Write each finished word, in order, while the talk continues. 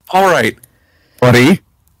All right, buddy.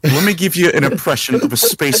 Let me give you an impression of a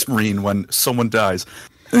space marine when someone dies.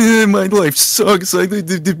 My life sucks.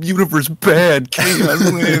 The universe bad.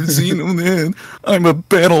 Chaos lives. Man. I'm a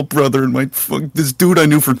battle brother, and this dude I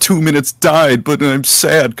knew for 2 minutes died, but I'm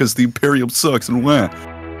sad because the Imperium sucks and wah.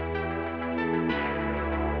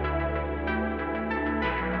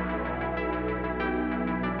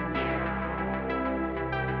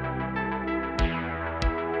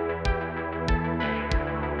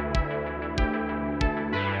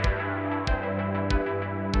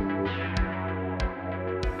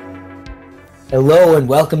 Hello and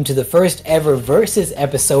welcome to the first ever Versus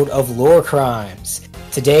episode of Lore Crimes.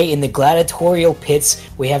 Today in the gladiatorial pits,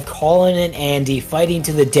 we have Colin and Andy fighting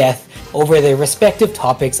to the death over their respective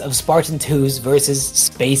topics of Spartan 2s versus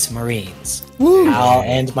Space Marines. Woo. Hal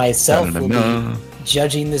and myself will be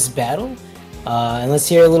judging this battle. And let's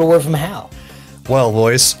hear a little word from Hal. Well,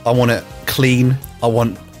 boys, I want it clean.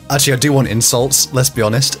 I do want insults, let's be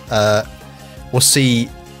honest. We'll see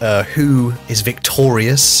who is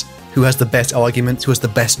victorious. Who has the best arguments? Who has the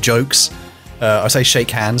best jokes? I say shake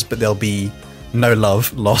hands, but there'll be no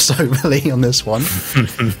love lost overly on this one.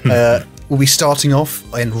 We'll be starting off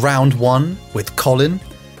in round one with Colin.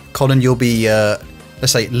 Colin, you'll be,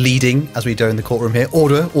 let's say, leading as we do in the courtroom here.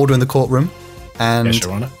 Order in the courtroom. And yes,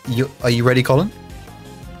 Your Honor. Are you ready, Colin?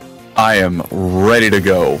 I am ready to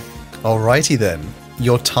go. Alrighty then.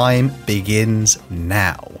 Your time begins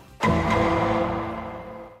now.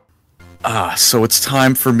 So it's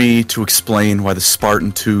time for me to explain why the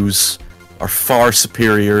Spartan 2s are far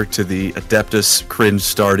superior to the Adeptus Cringe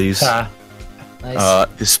Starties. Nice.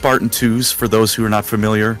 The Spartan 2s, for those who are not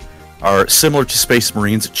familiar, are similar to Space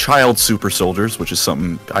Marines, child super soldiers, which is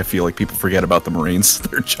something I feel like people forget about the Marines.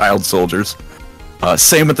 They're child soldiers.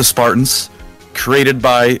 Same with the Spartans, created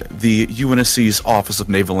by the UNSC's Office of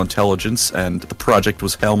Naval Intelligence, and the project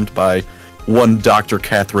was helmed by one Dr.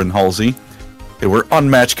 Catherine Halsey. They were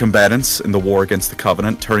unmatched combatants in the war against the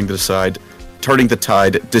Covenant, turning the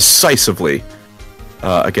tide decisively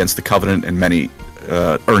against the Covenant and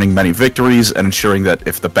earning many victories and ensuring that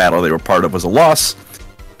if the battle they were part of was a loss,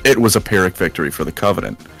 it was a Pyrrhic victory for the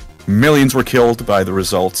Covenant. Millions were killed by the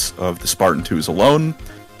results of the Spartan 2s alone,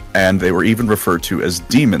 and they were even referred to as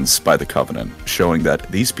demons by the Covenant, showing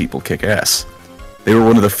that these people kick ass. They were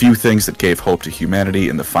one of the few things that gave hope to humanity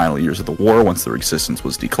in the final years of the war once their existence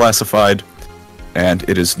was declassified. And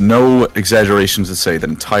it is no exaggeration to say that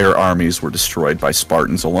entire armies were destroyed by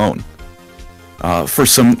Spartans alone. For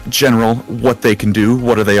some general what they can do,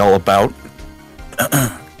 what are they all about?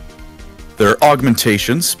 They're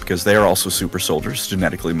augmentations, because they are also super soldiers,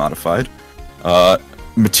 genetically modified.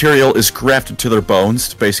 Material is grafted to their bones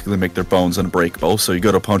to basically make their bones unbreakable, so you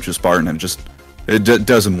go to punch a Spartan and it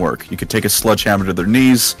doesn't work. You could take a sledgehammer to their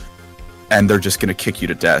knees, and they're just going to kick you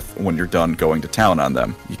to death when you're done going to town on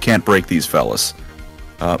them. You can't break these fellas.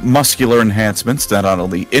 Muscular enhancements that not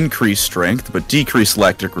only increase strength, but decrease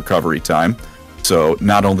lactic recovery time. So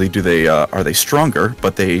not only are they stronger,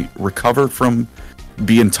 but they recover from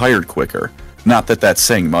being tired quicker. Not that that's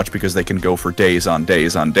saying much, because they can go for days on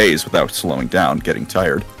days on days without slowing down, getting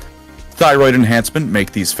tired. Thyroid enhancement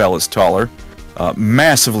make these fellas taller.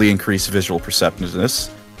 Massively increase visual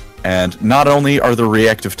perceptiveness. And not only are their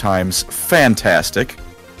reactive times fantastic,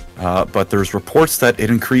 but there's reports that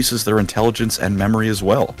it increases their intelligence and memory as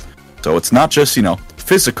well. So it's not just,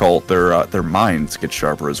 physical, their minds get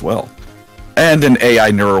sharper as well. And an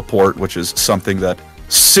AI neuroport, which is something that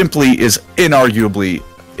simply is inarguably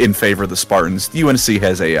in favor of the Spartans. The UNSC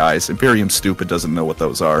has AIs. Imperium stupid, doesn't know what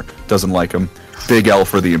those are, doesn't like them. Big L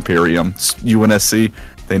for the Imperium. UNSC,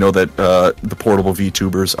 they know that the portable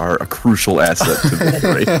VTubers are a crucial asset to the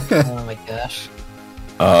fray. Oh my gosh.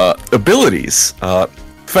 Abilities.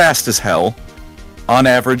 Fast as hell. On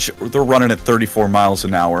average, they're running at 34 miles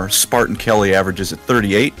an hour. Spartan Kelly averages at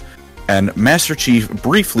 38. And Master Chief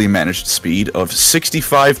briefly managed speed of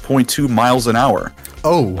 65.2 miles an hour.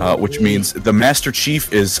 Oh. Which means the Master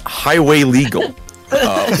Chief is highway legal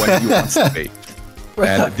when he wants to be.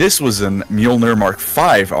 And this was in Mjolnir Mark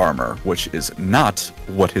V armor, which is not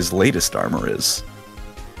what his latest armor is.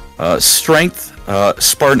 Strength.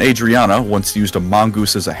 Spartan Adriana once used a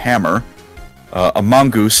mongoose as a hammer. A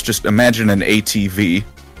mongoose, just imagine an ATV.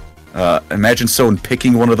 Imagine someone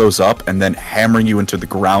picking one of those up and then hammering you into the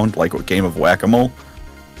ground like a game of whack-a-mole.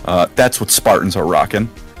 That's what Spartans are rocking.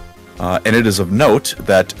 And it is of note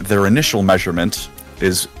that their initial measurement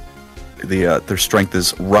is their strength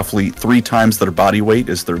is roughly 3 times their body weight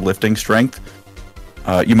is their lifting strength.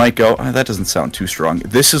 You might go, that doesn't sound too strong.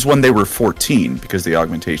 This is when they were 14, because the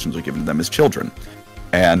augmentations were given to them as children.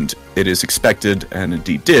 And it is expected, and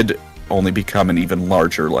indeed did, only becoming even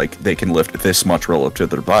larger, like they can lift this much relative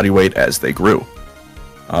to their body weight as they grew.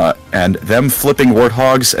 And them flipping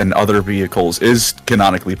warthogs and other vehicles is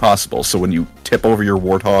canonically possible. So when you tip over your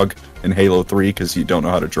warthog in Halo 3 because you don't know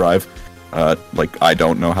how to drive, like I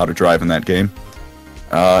don't know how to drive in that game,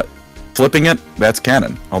 flipping it, that's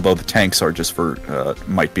canon. Although the tanks are just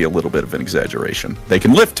might be a little bit of an exaggeration. They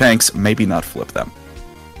can lift tanks, maybe not flip them.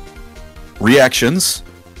 Reactions,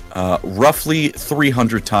 roughly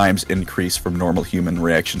 300 times increase from normal human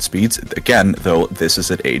reaction speeds. Again, though, this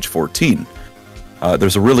is at age 14.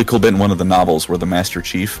 There's a really cool bit in one of the novels where the Master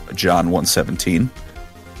Chief, John 117,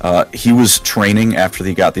 he was training after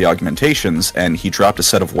he got the augmentations, and he dropped a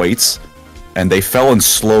set of weights, and they fell in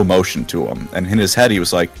slow motion to him. And in his head, he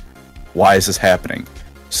was like, why is this happening?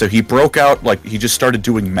 So he broke out, like, he just started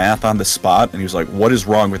doing math on the spot, and he was like, what is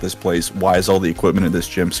wrong with this place? Why is all the equipment in this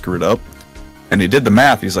gym screwed up? And he did the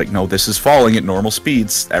math. He's like, no, this is falling at normal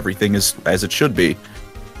speeds. Everything is as it should be.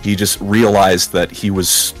 He just realized that he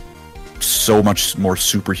was so much more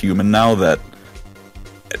superhuman now that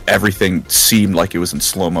everything seemed like it was in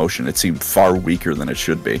slow motion. It seemed far weaker than it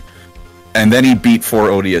should be. And then he beat 4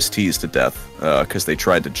 ODSTs to death because they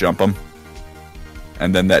tried to jump him.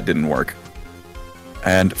 And then that didn't work.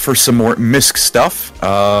 And for some more MISC stuff,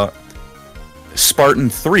 Spartan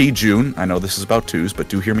 3 June, I know this is about twos, but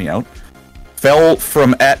do hear me out, fell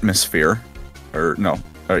from atmosphere,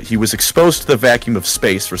 he was exposed to the vacuum of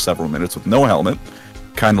space for several minutes with no helmet,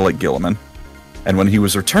 kind of like Gilliman. And when he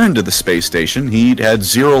was returned to the space station, he had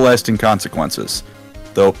 0 lasting consequences.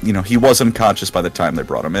 Though, he was unconscious by the time they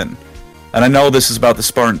brought him in. And I know this is about the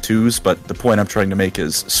Spartan 2s, but the point I'm trying to make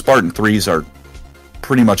is Spartan 3s are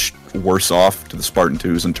pretty much worse off to the Spartan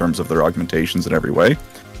 2s in terms of their augmentations in every way.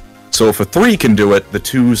 So if a 3 can do it, the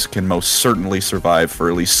 2s can most certainly survive for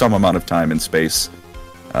at least some amount of time in space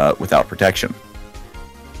without protection.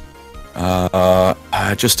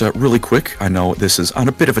 Just really quick, I know this is on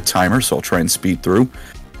a bit of a timer, so I'll try and speed through.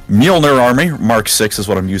 Mjolnir Army, Mark 6 is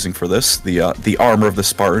what I'm using for this. The armor of the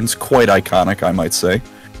Spartans, quite iconic, I might say.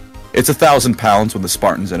 It's 1,000 pounds with the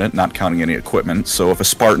Spartans in it, not counting any equipment. So if a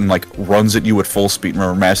Spartan runs at you at full speed,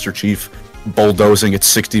 remember Master Chief bulldozing at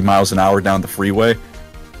 60 miles an hour down the freeway?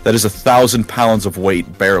 That is 1,000 pounds of weight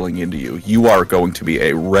barreling into you. You are going to be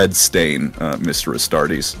a red stain, Mr.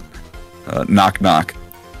 Astartes. Knock knock.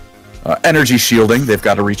 Energy shielding, they've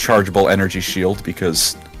got a rechargeable energy shield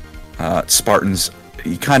because Spartans,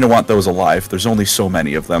 you kind of want those alive. There's only so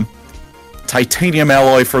many of them. Titanium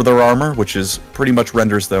alloy for their armor, which is pretty much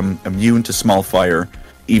renders them immune to small fire,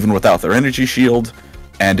 even without their energy shield,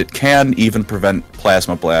 and it can even prevent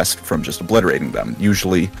plasma blast from just obliterating them.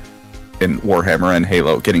 Usually, in Warhammer and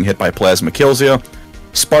Halo, getting hit by plasma kills you.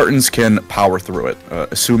 Spartans can power through it,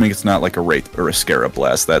 assuming it's not like a Wraith or a Scarab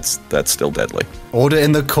blast. That's still deadly. Order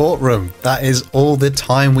in the courtroom. That is all the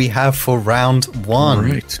time we have for round 1. All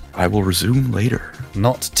right, I will resume later.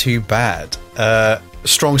 Not too bad.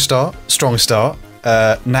 Strong start.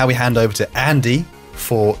 Now we hand over to Andy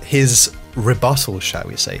for his rebuttal, shall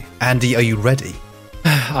we say. Andy, are you ready?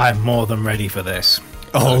 I'm more than ready for this.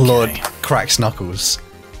 Oh, okay. Lord, cracks knuckles.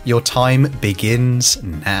 Your time begins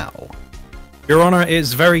now. Your Honor,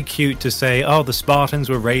 it's very cute to say, the Spartans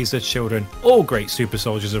were raised as children. All great super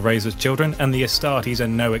soldiers are raised as children, and the Astartes are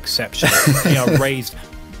no exception. They are raised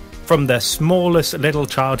from the smallest little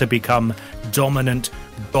child to become dominant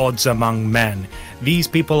gods among men. These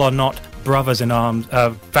people are not brothers in arms,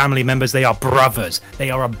 family members. They are brothers. They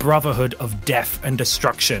are a brotherhood of death and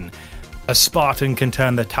destruction. A Spartan can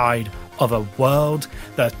turn the tide of a world.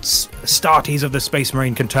 The Astartes of the Space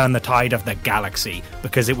Marine can turn the tide of the galaxy,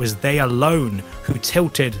 because it was they alone who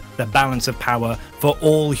tilted the balance of power for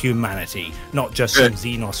all humanity, not just some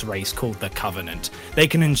Xenos race called the Covenant. They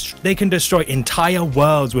can destroy entire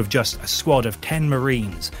worlds with just a squad of 10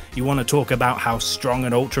 Marines. You want to talk about how strong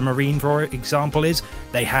an Ultramarine, for example, is?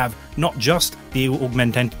 They have not just the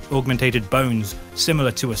augmented bones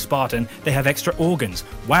similar to a Spartan, they have extra organs.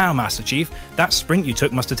 Wow, Master Chief, that sprint you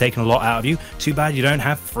took must have taken a lot out of you. Too bad you don't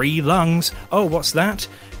have 3 lungs. Oh, what's that?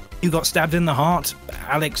 You got stabbed in the heart,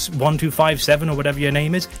 Alex1257 or whatever your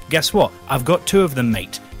name is. Guess what? I've got 2 of them,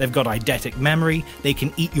 mate. They've got eidetic memory. They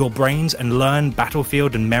can eat your brains and learn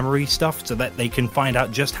battlefield and memory stuff so that they can find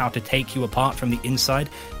out just how to take you apart from the inside.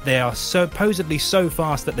 They are supposedly so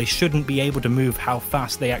fast that they shouldn't be able to move how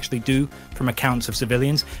fast they actually do from accounts of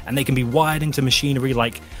civilians, and they can be wired into machinery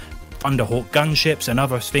like Thunderhawk gunships and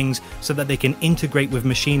other things so that they can integrate with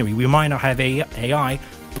machinery. We might not have AI,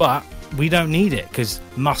 but we don't need it, because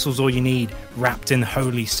muscle's all you need, wrapped in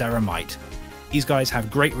holy ceramite. These guys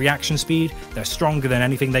have great reaction speed, they're stronger than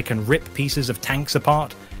anything, they can rip pieces of tanks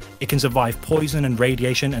apart. It can survive poison and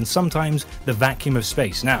radiation and sometimes the vacuum of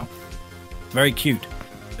space. Now, very cute.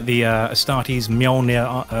 The Astartes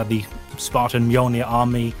Mjolnir, the Spartan Mjolnir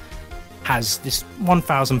army has this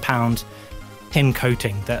 1,000 pound tin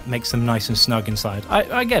coating that makes them nice and snug inside.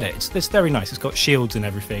 I get it. It's very nice. It's got shields and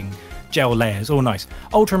everything, gel layers, all nice.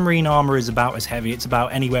 Ultramarine armor is about as heavy. It's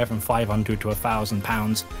about anywhere from 500 to 1,000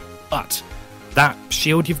 pounds. But that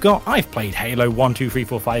shield you've got, I've played Halo 1, 2, 3,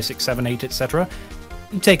 4, 5, 6, 7, 8, etc.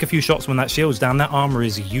 You take a few shots when that shield's down, that armor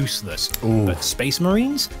is useless. Ooh. But Space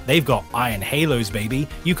Marines, they've got iron halos, baby.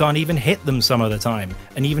 You can't even hit them some of the time.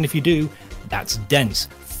 And even if you do, that's dense,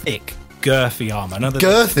 thick, girthy armor.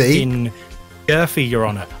 Girthy? Girthy, Your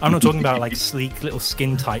Honor. I'm not talking about like sleek, little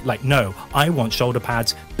skin tight. Like, no, I want shoulder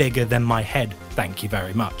pads bigger than my head. Thank you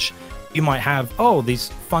very much. You might have, these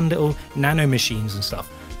fun little nano machines and stuff.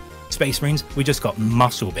 Space Marines, we just got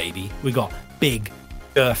muscle, baby. We got big,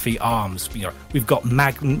 girthy arms. We've got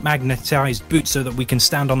magnetized boots so that we can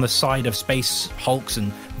stand on the side of space hulks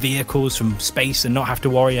and vehicles from space and not have to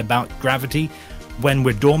worry about gravity. When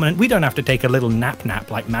we're dormant, we don't have to take a little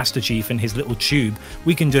nap like Master Chief in his little tube.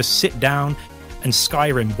 We can just sit down and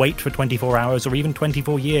Skyrim, wait for 24 hours or even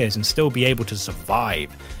 24 years and still be able to survive.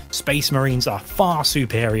 Space Marines are far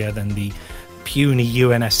superior than the puny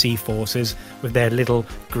UNSC forces with their little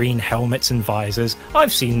green helmets and visors.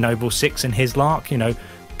 I've seen Noble Six in his lark,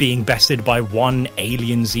 being bested by one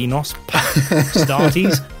alien Xenos.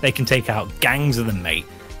 Astartes, they can take out gangs of them, mate.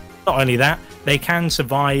 Not only that, they can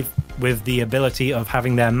survive with the ability of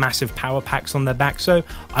having their massive power packs on their back, so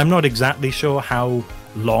I'm not exactly sure how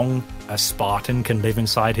long a Spartan can live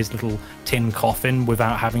inside his little tin coffin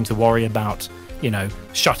without having to worry about,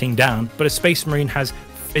 shutting down, but a Space Marine has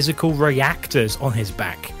physical reactors on his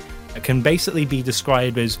back that can basically be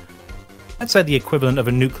described as, let's say, the equivalent of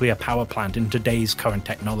a nuclear power plant in today's current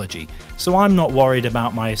technology. So I'm not worried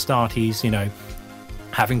about my Astartes,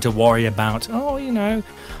 having to worry about,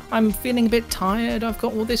 I'm feeling a bit tired, I've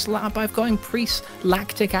got all this I've got increased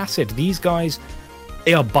lactic acid. These guys,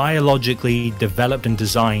 they are biologically developed and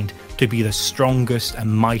designed to be the strongest and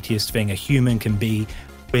mightiest thing a human can be,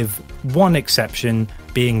 with one exception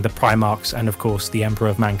being the Primarchs and, of course, the Emperor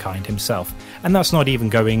of Mankind himself. And that's not even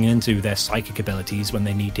going into their psychic abilities when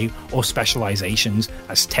they need to, or specializations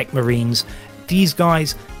as Tech Marines. These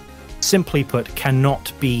guys, simply put,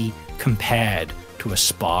 cannot be compared to a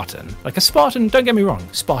Spartan. Like a Spartan, don't get me wrong,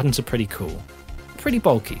 Spartans are pretty cool, pretty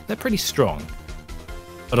bulky, they're pretty strong.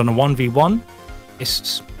 But on a 1v1,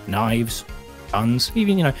 fists, knives, guns,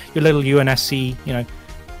 even, your little UNSC,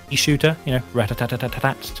 shooter,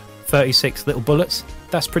 rat-a-tat-tat-tat-tat, 36 little bullets,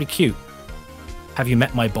 that's pretty cute. Have you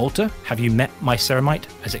met my bolter? Have you met my ceramite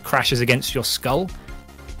as it crashes against your skull?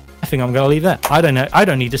 I think I'm going to leave that. I don't know. I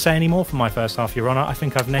don't need to say any more for my first half, Your Honor. I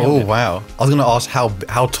think I've nailed it. Oh, wow. I was going to ask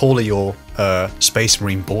how tall are your Space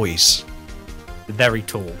Marine boys? Very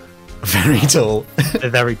tall. Very tall. They're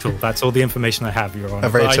very tall. That's all the information I have, Your Honor.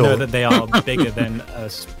 Very but tall. I know that they are bigger than a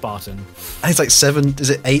Spartan. It's like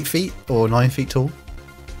 8 feet or 9 feet tall?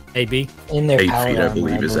 Maybe. In their 8 power feet, I armor,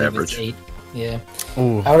 believe, is average. 8. Yeah.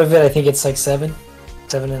 Ooh. Out of it, I think it's like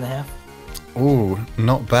 7.5. Ooh,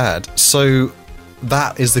 not bad. So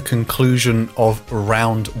that is the conclusion of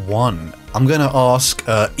round 1. I'm going to ask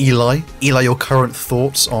Eli, your current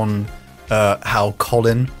thoughts on how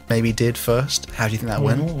Colin maybe did first. How do you think that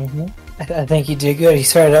went? Mm-hmm. I think he did good. He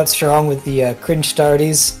started out strong with the cringe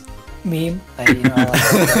starties meme. I like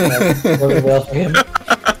that really well for him.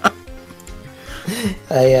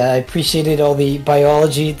 I appreciated all the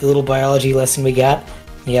little biology lesson we got.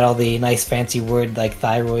 He had all the nice fancy word like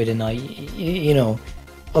thyroid and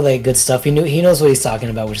all that good stuff. He knows what he's talking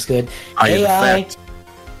about, which is good. AI.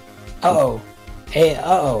 Uh-oh. Hey,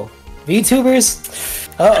 uh-oh. VTubers.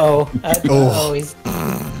 Uh-oh.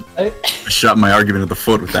 I shot my argument in the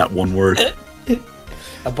foot with that one word.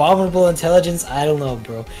 Abominable intelligence. I don't know,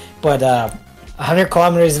 bro. But 100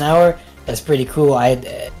 kilometers an hour. That's pretty cool.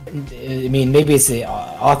 I mean, maybe it's the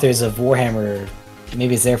authors of Warhammer.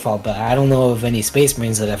 Maybe it's their fault, but I don't know of any Space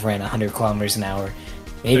Marines that have ran 100 kilometers an hour.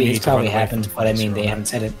 Maybe it's probably happened, but I mean, they haven't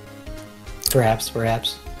said it. Perhaps.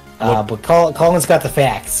 But Colin's got the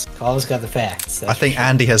facts. I think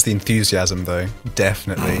Andy has the enthusiasm, though.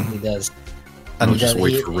 Definitely. He does. And just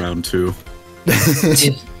wait for round 2.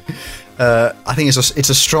 I think it's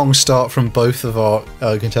a strong start from both of our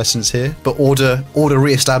contestants here, but order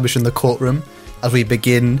re-established in the courtroom as we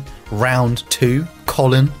begin round 2.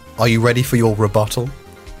 Colin, are you ready for your rebuttal?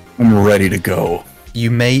 I'm ready to go.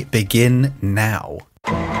 You may begin now.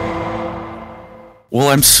 Well,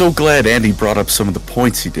 I'm so glad Andy brought up some of the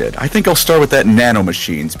points he did. I think I'll start with that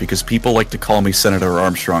nanomachines, because people like to call me Senator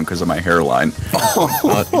Armstrong because of my hairline.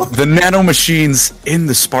 The nanomachines in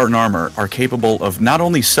the Spartan armor are capable of not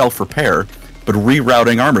only self-repair, but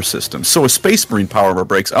rerouting armor systems. So a Space Marine power armor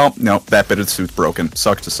breaks, oh, no, that bit of the suit's broken.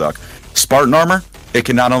 Sucks to suck. Spartan armor, it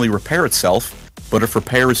can not only repair itself, but if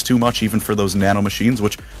repair is too much even for those nanomachines,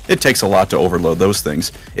 which it takes a lot to overload those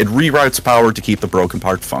things, it reroutes power to keep the broken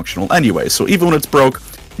part functional anyway. So even when it's broke,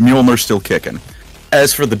 Mjolnir's still kicking.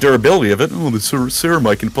 As for the durability of it, the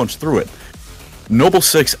Ceramite can punch through it. Noble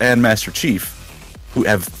Six and Master Chief, who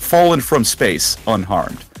have fallen from space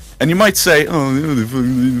unharmed. And you might say,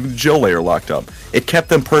 oh, gel layer locked up. It kept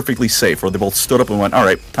them perfectly safe, where they both stood up and went,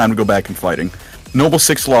 alright, time to go back and fighting. Noble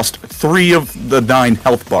Six lost 3 of the 9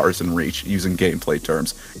 health bars in Reach, using gameplay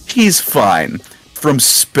terms. He's fine. From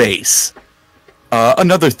space.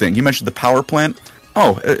 Another thing, you mentioned the power plant.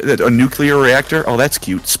 Oh, a nuclear reactor? Oh, that's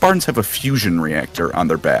cute. Spartans have a fusion reactor on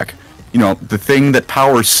their back. You know, the thing that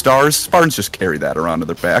powers stars, Spartans just carry that around on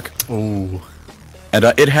their back. Ooh. And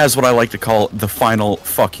it has what I like to call the final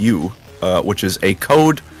fuck you, which is a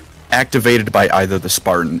code activated by either the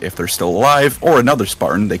Spartan if they're still alive, or another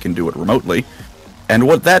Spartan, they can do it remotely. And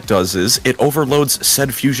what that does is, it overloads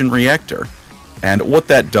said fusion reactor. And what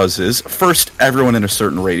that does is, first, everyone in a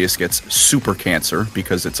certain radius gets super cancer,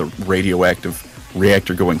 because it's a radioactive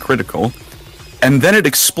reactor going critical. And then it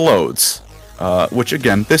explodes, which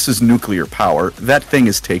again, this is nuclear power. That thing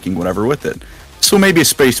is taking whatever with it. So maybe a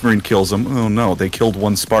Space Marine kills them. Oh no, they killed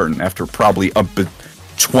 1 Spartan after probably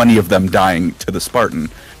 20 of them dying to the Spartan.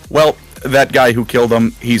 Well, that guy who killed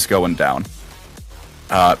them, he's going down.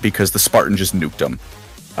 Because the Spartan just nuked him.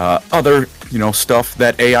 Other, stuff,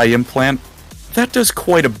 that AI implant, that does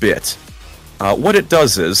quite a bit. What it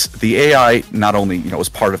does is, the AI not only, is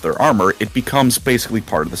part of their armor, it becomes basically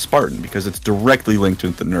part of the Spartan, because it's directly linked to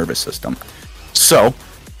the nervous system. So,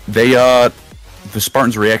 the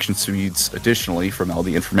Spartans' reaction speeds, additionally, from all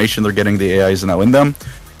the information they're getting, the AIs now in them,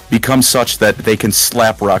 become such that they can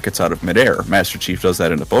slap rockets out of midair. Master Chief does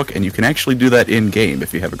that in the book, and you can actually do that in-game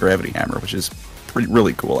if you have a gravity hammer, which is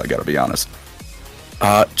really cool, I gotta be honest.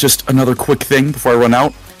 Just another quick thing before I run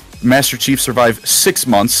out. Master Chief survived 6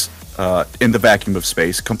 months in the vacuum of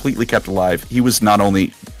space, completely kept alive. He was not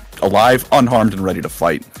only alive, unharmed, and ready to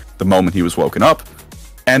fight the moment he was woken up,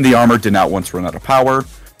 and the armor did not once run out of power.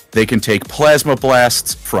 They can take plasma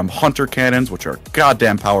blasts from hunter cannons, which are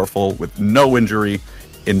goddamn powerful, with no injury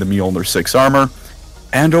in the Mjolnir 6 armor.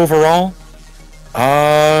 And overall,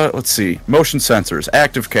 let's see, motion sensors,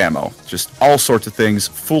 active camo, just all sorts of things,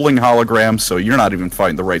 fooling holograms, so you're not even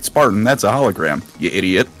fighting the right Spartan, that's a hologram, you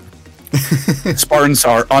idiot. Spartans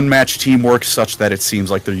are unmatched teamwork such that it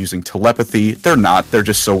seems like they're using telepathy. They're not, they're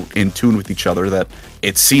just so in tune with each other that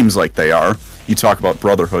it seems like they are. You talk about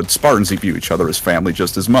brotherhood, Spartans view each other as family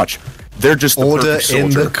just as much. They're just the Order perfect soldier.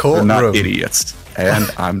 in the courtroom. They're not idiots.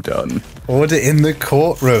 And I'm done. Order in the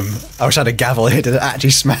courtroom. I wish I had a gavel here to actually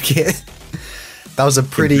smack it. That was a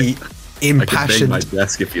pretty impassioned... I could bang my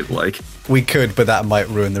desk if you'd like. We could, but that might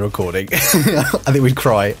ruin the recording. I think we'd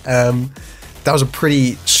cry. That was a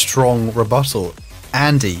pretty strong rebuttal.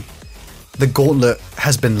 Andy, the gauntlet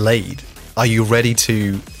has been laid. Are you ready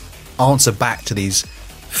to answer back to these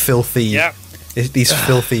filthy,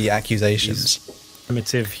 filthy accusations? These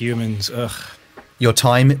primitive humans. Ugh. Your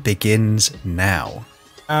time begins now.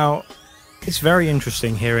 Now, it's very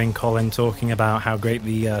interesting hearing Colin talking about how great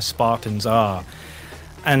the Spartans are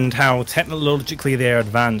and how technologically they're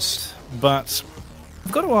advanced. But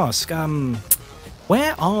I've got to ask,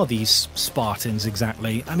 where are these Spartans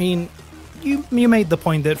exactly? I mean, you made the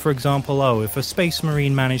point that, for example, if a Space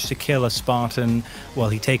Marine managed to kill a Spartan, well,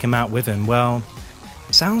 he'd take him out with him. Well,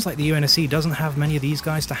 it sounds like the UNSC doesn't have many of these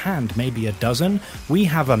guys to hand, maybe a dozen. We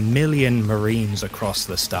have 1 million Marines across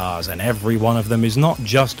the stars, and every one of them is not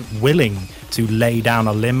just willing to lay down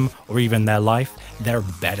a limb or even their life, they're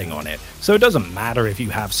betting on it. So it doesn't matter if you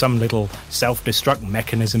have some little self-destruct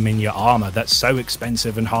mechanism in your armor that's so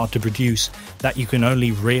expensive and hard to produce that you can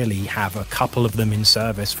only really have a couple of them in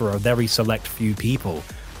service for a very select few people.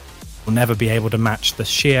 You'll never be able to match the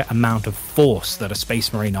sheer amount of force that a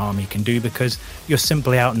Space Marine army can do because you're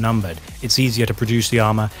simply outnumbered. It's easier to produce the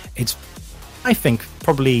armor. I think,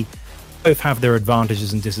 probably both have their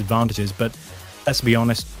advantages and disadvantages, but let's be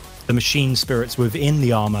honest, the machine spirits within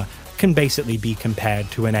the armor can basically be compared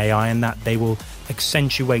to an AI in that they will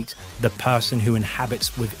accentuate the person who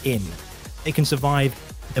inhabits within. They can survive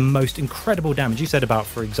the most incredible damage. You said about,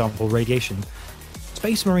 for example, radiation.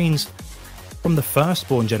 Space Marines from the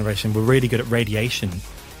firstborn generation were really good at radiation.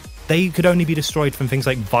 They could only be destroyed from things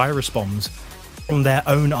like virus bombs. from their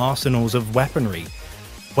own arsenals of weaponry.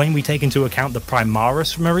 When we take into account the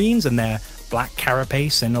Primaris Marines and their black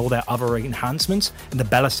carapace and all their other enhancements, and the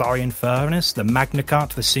Belisarian furnace, the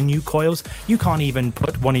Magnicart, the sinew coils, you can't even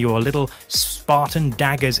put one of your little Spartan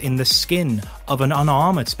daggers in the skin of an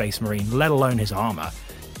unarmored Space Marine, let alone his armor.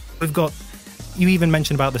 We've got... You even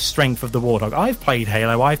mentioned about the strength of the Warthog. I've played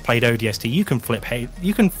Halo, I've played ODST. You can flip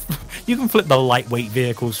you can flip the lightweight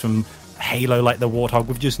vehicles from Halo like the Warthog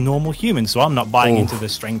with just normal humans. So I'm not buying into the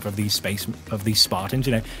strength of these Spartans.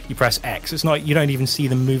 You know, you press X. It's not. You don't even see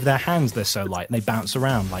them move their hands. They're so light and they bounce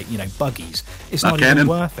around like buggies. It's not even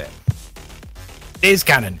worth it. It is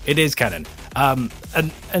canon. It is canon.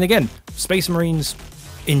 And again, Space Marines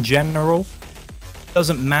in general,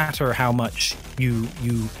 doesn't matter how much you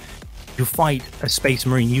fight a Space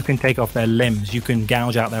Marine, you can take off their limbs, you can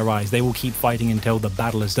gouge out their eyes, they will keep fighting until the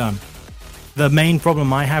battle is done. The main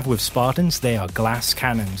problem I have with Spartans, they are glass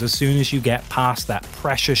cannons. As soon as you get past that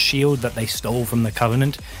precious shield that they stole from the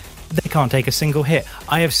Covenant, they can't take a single hit.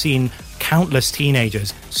 I have seen countless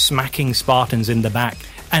teenagers smacking Spartans in the back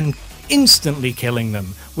and instantly killing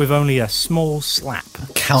them with only a small slap.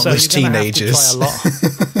 Countless teenagers. Have to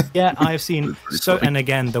try a lot. Yeah, I have seen and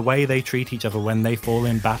again, the way they treat each other when they fall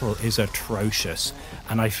in battle is atrocious,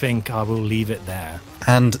 and I think I will leave it there.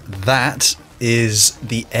 And that is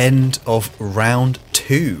the end of round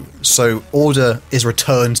 2. So order is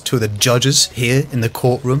returned to the judges here in the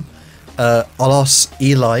courtroom. I'll ask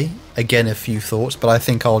Eli again a few thoughts, but I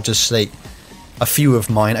think I'll just state a few of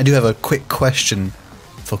mine. I do have a quick question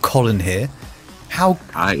for Colin here.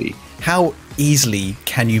 How easily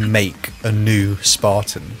can you make a new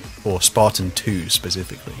Spartan, or Spartan 2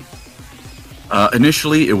 specifically?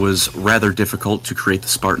 Initially, it was rather difficult to create the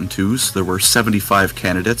Spartan 2s. There were 75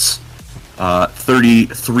 candidates,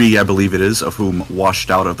 33, I believe it is, of whom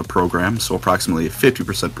washed out of the program, so approximately a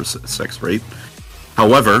 50% success rate.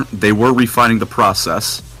 However, they were refining the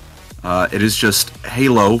process. It is just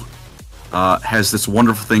Halo has this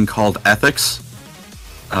wonderful thing called ethics,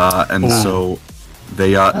 so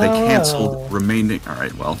they canceled remaining. All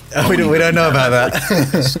right, well, we don't know about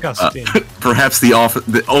that. Disgusting. Perhaps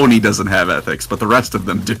the Oni doesn't have ethics, but the rest of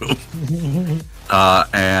them do.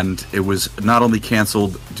 And it was not only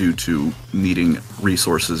canceled due to needing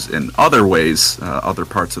resources in other ways, other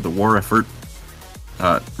parts of the war effort,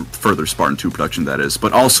 further Spartan 2 production that is,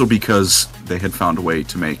 but also because they had found a way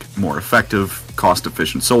to make more effective,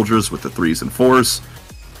 cost-efficient soldiers with the 3s and 4s,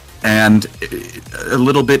 and a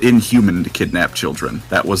little bit inhuman to kidnap children.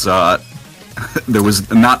 That was there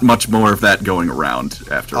was not much more of that going around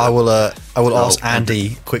after. I will ask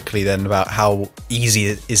Andy quickly then about how easy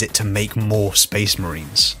is it to make more Space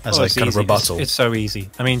Marines as a kind of rebuttal. It's so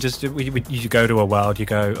easy. I mean, just you go to a world, you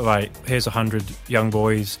go, all right, here's 100 young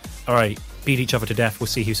boys. All right, beat each other to death. We'll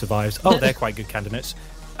see who survives. Oh, they're quite good candidates.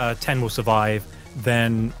 10 will survive.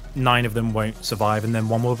 Then 9 of them won't survive, and then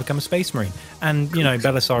 1 will become a Space Marine. And,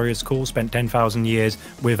 Belisarius Cool spent 10,000 years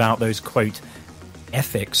without those, quote,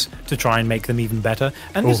 ethics to try and make them even better.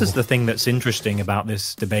 And this is the thing that's interesting about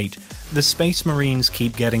this debate. The Space Marines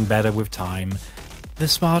keep getting better with time. The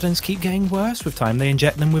Spartans keep getting worse with time. They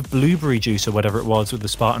inject them with blueberry juice or whatever it was with the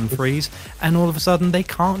Spartan 3s, and all of a sudden they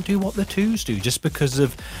can't do what the 2s do just because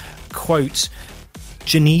of, quote,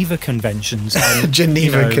 Geneva Conventions and,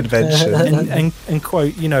 Convention and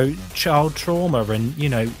quote, child trauma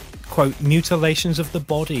and, quote, mutilations of the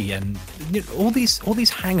body and all these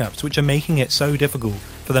hang-ups which are making it so difficult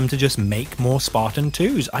for them to just make more Spartan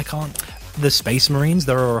 2s. The Space Marines,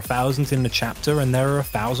 there are 1,000 in the chapter, and there are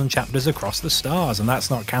 1,000 chapters across the stars, and that's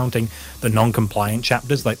not counting the non-compliant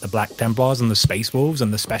chapters like the Black Templars and the Space Wolves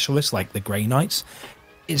and the Specialists like the Grey Knights.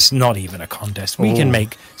 It's not even a contest. We can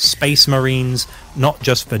make Space Marines not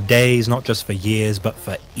just for days, not just for years, but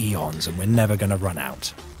for eons, and we're never going to run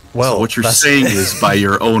out. Well, so what you're saying is, by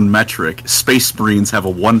your own metric, Space Marines have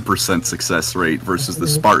a 1% success rate versus the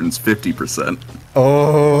Spartans' 50%.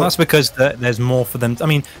 Well, that's because there's more for them. I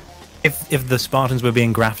mean, if the Spartans were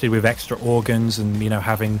being grafted with extra organs and,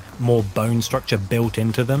 having more bone structure built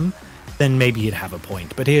into them, then maybe you'd have a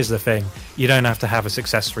point. But here's the thing. You don't have to have a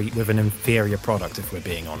success rate with an inferior product, if we're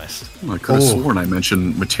being honest. Well, I could have sworn I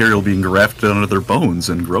mentioned material being grafted onto their bones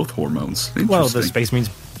and growth hormones. Well, the Space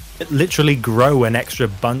Marines literally grow an extra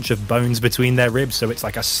bunch of bones between their ribs, so it's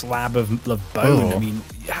like a slab of bone. I mean,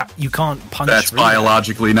 you can't punch. That's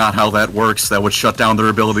biologically not how that works. That would shut down their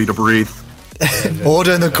ability to breathe.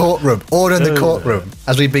 Order in the courtroom. Order in the courtroom.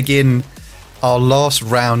 As we begin our last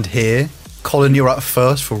round here, Colin, you're up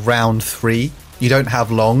first for round 3. You don't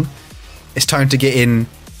have long. It's time to get in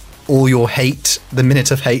all your hate, the minute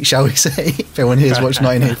of hate, shall we say, if anyone here's watched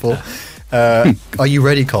 1984. Are you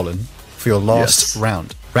ready, Colin, for your last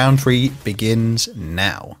round. Round 3 begins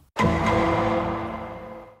now.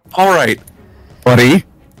 All right, buddy.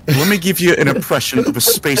 Let me give you an impression of a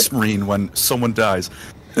space marine when someone dies.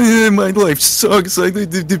 My life sucks.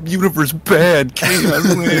 The universe bad. Chaos.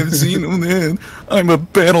 I haven't seen him, man. I'm a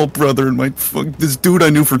battle brother, and this dude I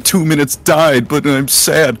knew for 2 minutes died, but I'm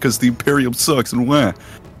sad because the Imperium sucks. And wah.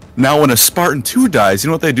 Now, when a Spartan 2 dies, you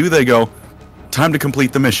know what they do? They go, "Time to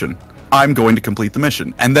complete the mission. I'm going to complete the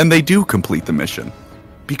mission," and then they do complete the mission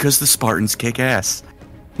because the Spartans kick ass.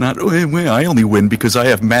 Not, I only win because I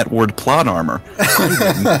have Matt Ward plot armor.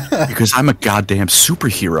 I win because I'm a goddamn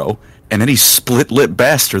superhero, and any split-lip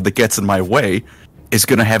bastard that gets in my way is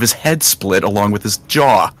going to have his head split along with his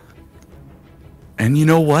jaw. And you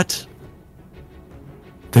know what?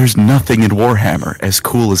 There's nothing in Warhammer as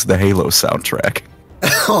cool as the Halo soundtrack.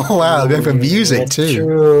 Oh, wow. Going for music, too.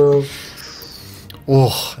 True.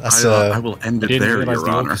 Oh, that's I will end it Didn't there, realize Your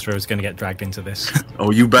the Honor. orchestra was going to get dragged into this.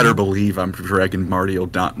 Oh, you better believe I'm dragging Marty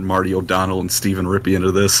O'Donnell and Stephen Rippey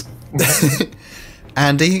into this.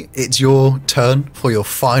 Andy, it's your turn for your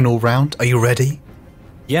final round. Are you ready?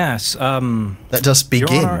 Yes. Let us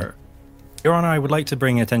begin. Your Honor, I would like to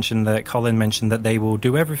bring attention that Colin mentioned that they will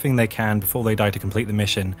do everything they can before they die to complete the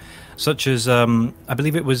mission, such as, I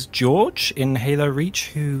believe it was George in Halo Reach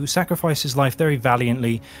who sacrificed his life very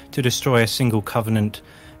valiantly to destroy a single Covenant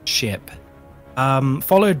ship,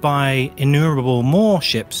 followed by innumerable more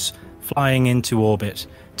ships flying into orbit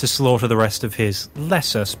to slaughter the rest of his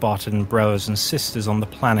lesser Spartan brothers and sisters on the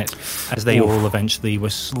planet, as they all eventually were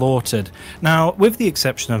slaughtered. Now, with the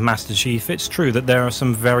exception of Master Chief, it's true that there are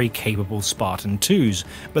some very capable Spartan 2s,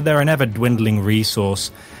 but they're an ever-dwindling resource,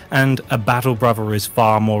 and a battle brother is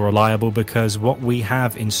far more reliable because what we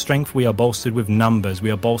have in strength, we are bolstered with numbers, we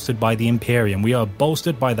are bolstered by the Imperium, we are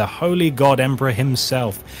bolstered by the Holy God Emperor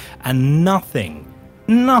himself, and nothing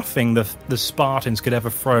the Spartans could ever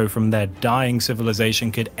throw from their dying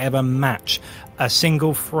civilization could ever match a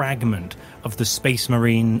single fragment of the Space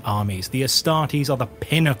Marine armies. The Astartes are the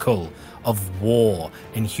pinnacle of war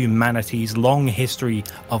in humanity's long history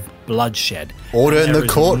of bloodshed. Order in the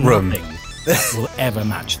courtroom. Nothing that will ever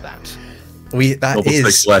match that. It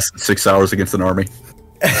takes less than 6 hours against an army.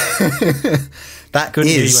 That Couldn't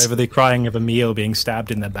hear is... you over the crying of Emil being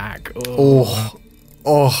stabbed in the back.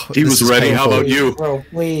 He was ready. How about you? Bro,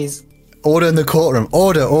 please. Order in the courtroom.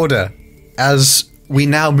 Order. As we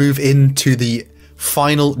now move into the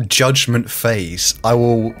final judgment phase, I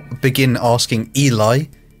will begin asking Eli.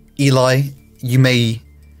 Eli, you may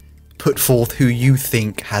put forth who you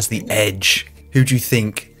think has the edge. Who do you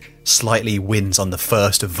think slightly wins on the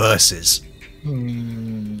first of verses?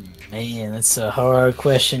 Man, that's a hard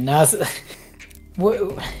question. Now,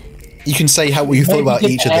 what... You can say what you thought about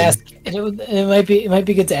each of them. It might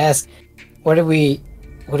be good to ask. What are we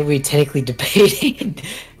technically debating?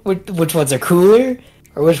 Which ones are cooler,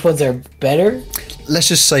 or which ones are better? Let's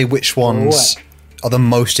just say which ones are the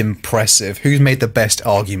most impressive. Who's made the best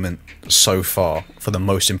argument so far for the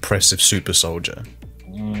most impressive super soldier?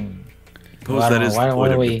 Suppose that is the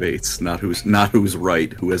point of debates, not who's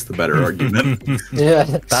right, who has the better argument.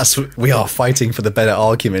 Yeah. We are fighting for the better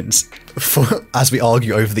arguments as we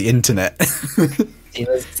argue over the internet.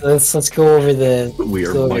 Let's go over the. We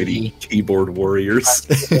are mighty keyboard warriors.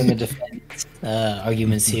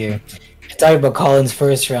 Arguments here. I talked about Colin's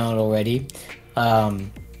first round already.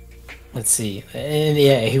 Let's see. And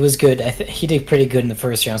yeah, he was good. He did pretty good in the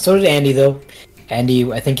first round. So did Andy, though.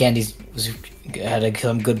 I think Andy had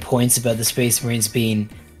some good points about the Space Marines being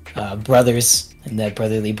brothers, and that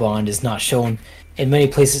brotherly bond is not shown in many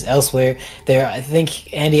places elsewhere. I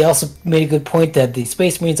think Andy also made a good point that the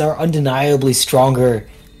Space Marines are undeniably stronger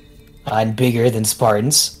and bigger than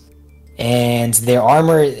Spartans, and their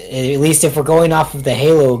armor, at least if we're going off of the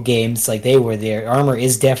Halo games like they were, their armor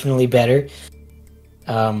is definitely better.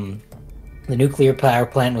 The nuclear power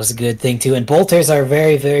plant was a good thing too, and bolters are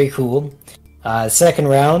very, very cool. Second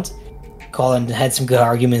round, Colin had some good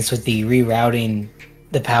arguments with the rerouting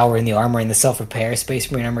the power in the armor and the self-repair. Space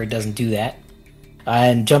Marine armor doesn't do that.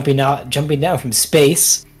 And jumping down from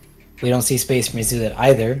space, we don't see Space Marines do that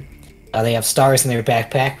either. They have stars in their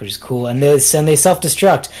backpack, which is cool, and they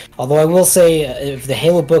self-destruct. Although I will say, if the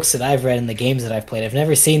Halo books that I've read and the games that I've played, I've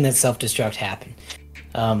never seen that self-destruct happen.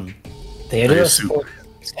 They do support.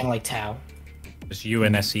 It's kind of like Tau. It's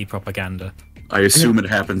UNSC propaganda. I assume it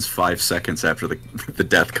happens 5 seconds after the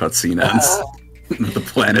death cutscene ends. The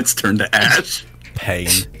planets turn to ash. Pain.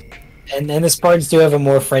 And the Spartans do have a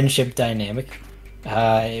more friendship dynamic.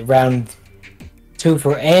 Round 2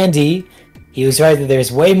 for Andy, he was right that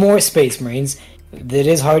there's way more Space Marines. It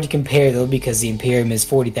is hard to compare, though, because the Imperium is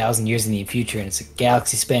 40,000 years in the future, and it's a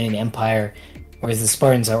galaxy-spanning empire, whereas the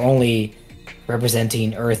Spartans are only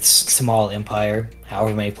representing Earth's small empire,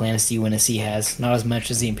 however many planets the UNSC has, not as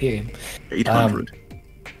much as the Imperium. 800.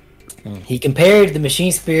 He compared the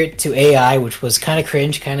machine spirit to AI, which was kind of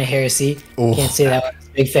cringe, kind of heresy. Oh. Can't say that I was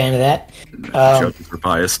a big fan of that. Judges are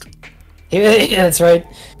biased. Yeah, that's right.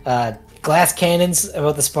 Glass cannons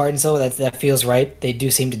about the Spartans, though, that feels right. They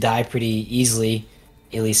do seem to die pretty easily,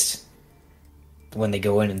 at least when they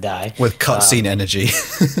go in and die. With cutscene energy.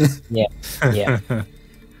 Yeah.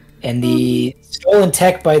 And the stolen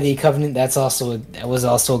tech by the Covenant, that was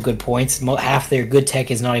also a good point. Half their good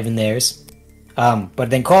tech is not even theirs.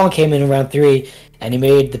 But then Colin came in round 3, and he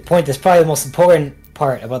made the point that's probably the most important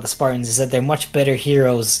part about the Spartans, is that they're much better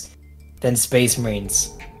heroes than Space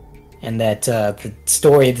Marines. And that the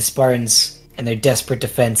story of the Spartans and their desperate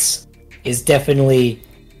defense is definitely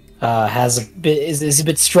is a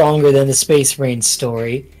bit stronger than the Space Marines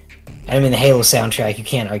story. And I mean, the Halo soundtrack, you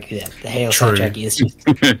can't argue that. The Halo soundtrack is just...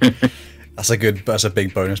 That's a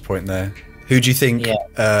big bonus point there. Who do you think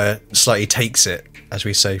slightly takes it, as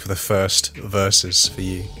we say, for the first verses for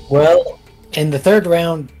you? Well, in the third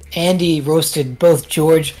round, Andy roasted both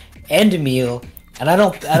George and Emil, and I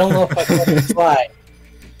don't know if I can let it fly.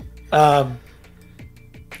 I'm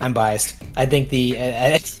biased. I think you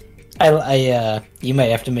might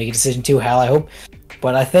have to make a decision too, Hal, I hope.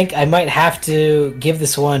 But I think I might have to give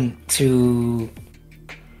this one to...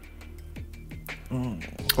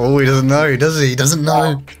 Oh, he doesn't know, does he? He doesn't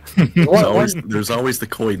know. There's always the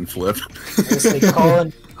coin flip.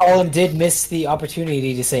 Colin did miss the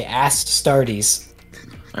opportunity to say asked Starties.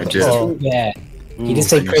 I did. Oh, yeah. He did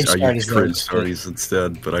say cringe I used Starties. cringe Starties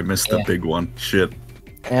instead, but I missed the big one. Shit.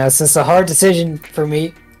 Now, since it's a hard decision for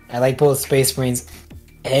me, I like both Space Marines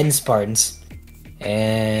and Spartans,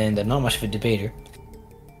 and I'm not much of a debater.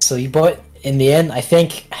 So, but in the end, I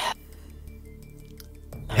think he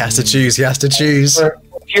has to choose.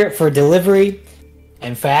 For delivery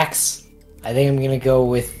and facts, I think I'm gonna go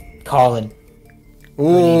with Colin.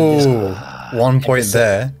 Ooh, 1 point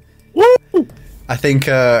there. Woo! I think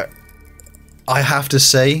I have to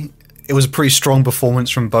say it was a pretty strong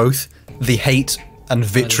performance from both. The hate and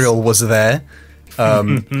vitriol was there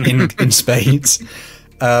in spades.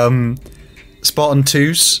 Spartan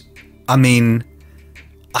 2s, I mean,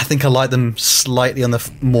 I think I like them slightly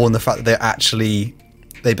more on the fact that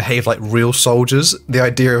they behave like real soldiers. The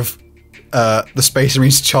idea of the Space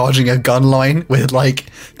Marines charging a gun line with like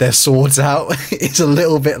their swords out is a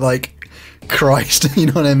little bit like Christ, you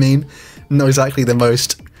know what I mean? Not exactly the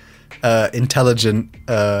most intelligent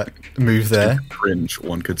move there. Cringe,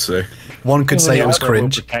 one could say. One could say it was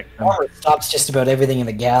cringe. Armor stops just about everything in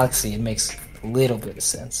the galaxy. It makes a little bit of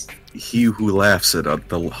sense. He who laughs at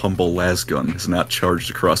the humble lasgun is not charged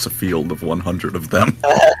across a field of 100 of them.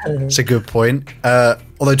 It's a good point.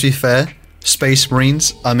 Although to be fair, Space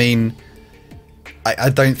Marines, I mean, I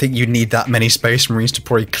don't think you need that many Space Marines to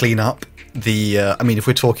probably clean up the... I mean, if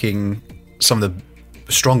we're talking some of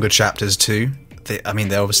the stronger chapters too, they're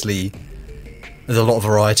obviously... There's a lot of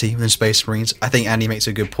variety within Space Marines. I think Andy makes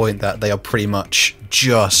a good point that they are pretty much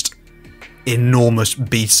just enormous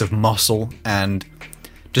beasts of muscle, and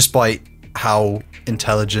despite how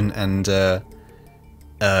intelligent and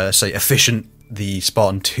say efficient the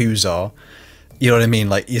Spartan 2s are, you know what I mean?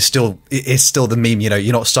 Like, it's still the meme, you know,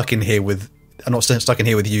 you're not stuck in here with... I'm not stuck in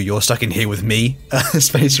here with you, you're stuck in here with me,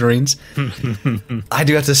 Space Marines. I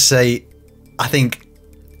do have to say, I think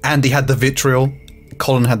Andy had the vitriol,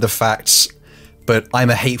 Colin had the facts, but I'm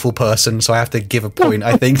a hateful person, so I have to give a point,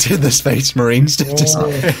 I think, to the Space Marines, just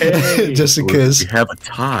because... We have a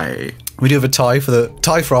tie. We do have a tie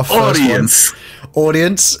for our first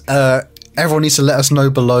audience. Everyone needs to let us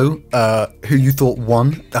know below who you thought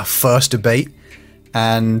won our first debate,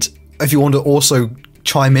 and if you want to also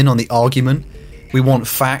chime in on the argument, we want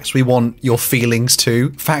facts, we want your feelings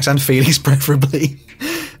too, facts and feelings preferably.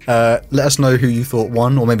 Let us know who you thought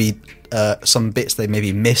won, or maybe some bits they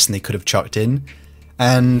maybe missed and they could have chucked in.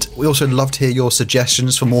 And we also love to hear your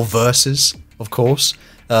suggestions for more verses, of course.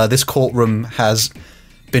 This courtroom has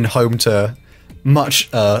been home to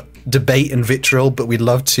much debate and vitriol, but we'd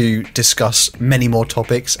love to discuss many more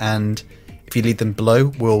topics, and if you leave them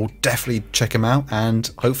below, we'll definitely check them out,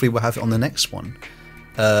 and hopefully we'll have it on the next one.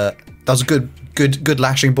 That was a good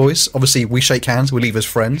lashing, boys. Obviously, we shake hands, we leave as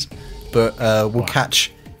friends, but we'll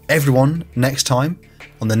catch everyone next time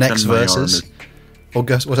on the next verses. Oh,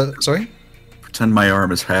 what's that? Sorry? Pretend my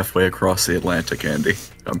arm is halfway across the Atlantic, Andy.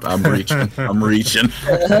 I'm reaching. I'm reaching.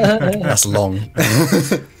 That's long.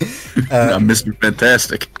 I'm Mr.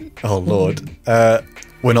 Fantastic. Oh, Lord.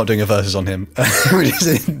 We're not doing a versus on him.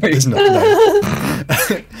 It's not,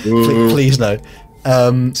 no. Please no.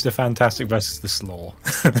 It's the Fantastic versus the Slaw.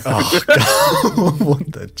 Oh, God.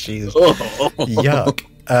 What the Jesus. Yuck.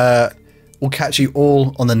 We'll catch you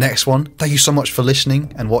all on the next one. Thank you so much for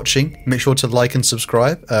listening and watching. Make sure to like and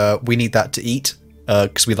subscribe. We need that to eat,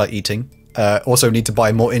 because we like eating. Also need to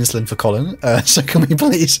buy more insulin for Colin. So can we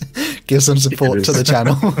please give some support to the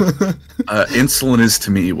channel? Insulin is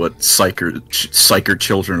to me what psyker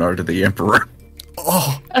children are to the Emperor.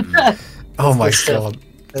 Oh my God.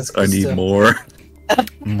 I need more.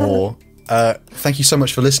 More. Thank you so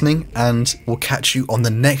much for listening, and we'll catch you on the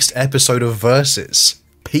next episode of Versus.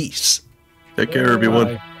 Peace. Take care,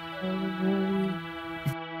 everyone. Bye.